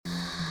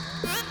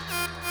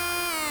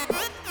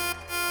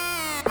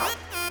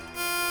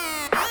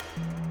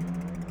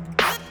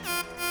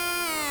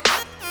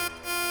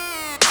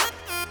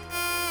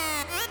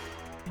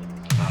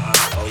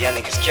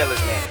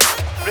killer's name?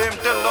 Rim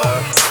Dillo.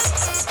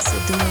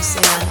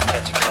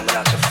 Had you coming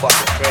out your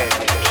fucking crib,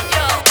 nigga.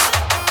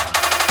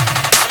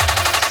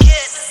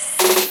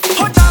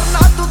 ਹੋ ਡਰਨਾ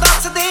ਤੂੰ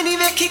ਦੱਸਦੇ ਨੀ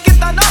ਵੇਖੀ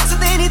ਕਿੱਦਾਂ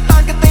ਨੱਚਦੇ ਨੀ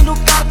ਤੰਗ ਤੈਨੂੰ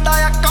ਕਰਦਾ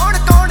ਆ ਕੌਣ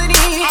ਕੌਣ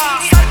ਨੀ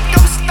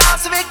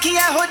ਸਰਕਮਸਟਾਂਸ ਵੇਖੀ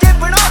ਇਹੋ ਜੇ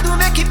ਬਣਾ ਦੂੰ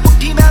ਵੇਖੀ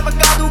ਪੁੱਠੀ ਮੈਂ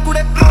ਵਗਾ ਦੂੰ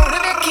ਕੁੜੇ ਕੋਣ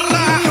ਵੇਖੀ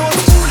ਉਹ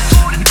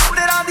ਸਕੂਲ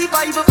ਤੇਰਾ ਦੀ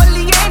ਵਾਈਬ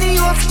ਬੱਲੀਏ ਨੀ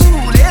ਉਹ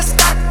ਸਕੂਲ ਇਸ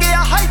ਕਰਕੇ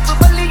ਆ ਹਾਈਪ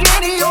ਬੱਲੀਏ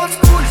ਨੀ ਉਹ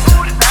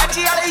ਸਕੂਲ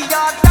ਬੈਚੀ ਵਾਲੇ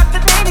ਯਾਰ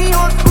ਟੱਟਦੇ ਨੀ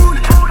ਉਹ ਸਕੂਲ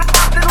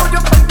ਤੈਨੂੰ ਜੋ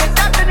ਬੰਦੇ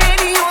ਟੱਟਦੇ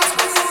ਨੀ ਉਹ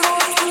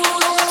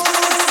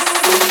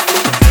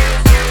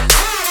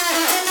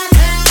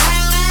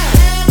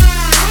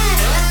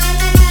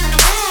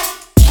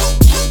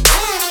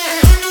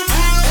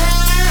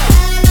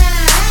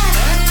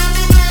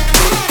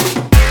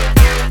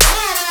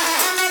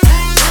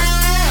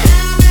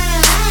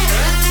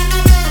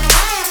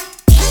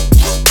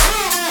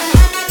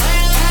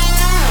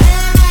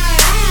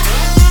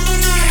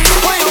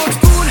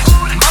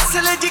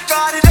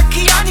ਕਾਰ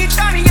ਰੱਖੀਆਂ ਨੀ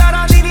ਟਾਣੀ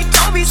ਯਾਰਾਂ ਦੀ ਨੀ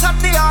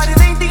 24/7 ਯਾਰ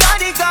ਰਹਿੰਦੀਆਂ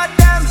ਨੀ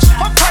ਗਾਡਮ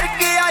ਹੋ ਫੜ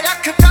ਕੇ ਆ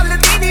ਅੱਖ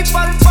ਕੱਲਦੀ ਨੀ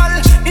ਪਲ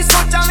ਪਲ ਨੀ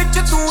ਸੋਚਾਂ ਵਿੱਚ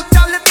ਤੂੰ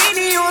ਚੱਲਦੀ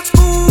ਨੀ ਉਹ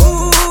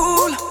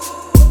ਸਕੂਲ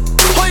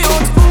ਹੋਏ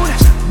ਉਹ ਸਕੂਲ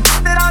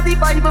ਤੇਰਾ ਦੀ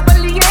ਵਾਈਬ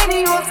ਬੱਲੀਏ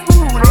ਨੀ ਉਹ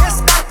ਸਕੂਲ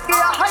ਇਸ ਕਰਕੇ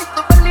ਆ ਹਾਈਪ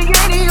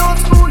ਬੱਲੀਏ ਨੀ ਉਹ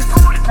ਸਕੂਲ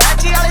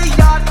ਬੈਚੀ ਵਾਲੇ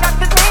ਯਾਰ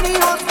ਟੱਟਦੇ ਨੀ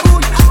ਉਹ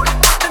ਸਕੂਲ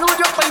ਤੈਨੂੰ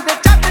ਜੋ ਪੈਂਦੇ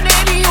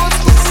ਚੱਟਦੇ ਨੀ ਉਹ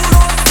ਸਕੂਲ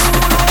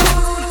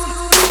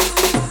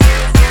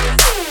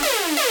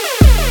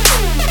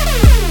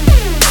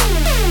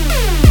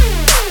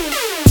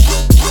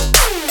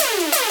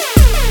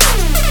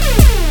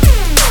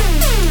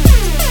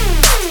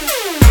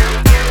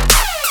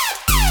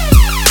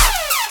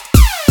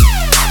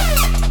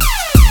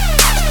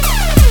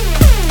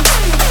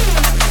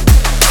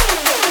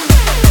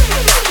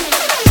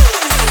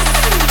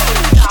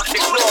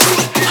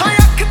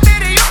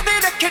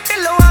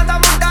ਢਿੱਲੋਂ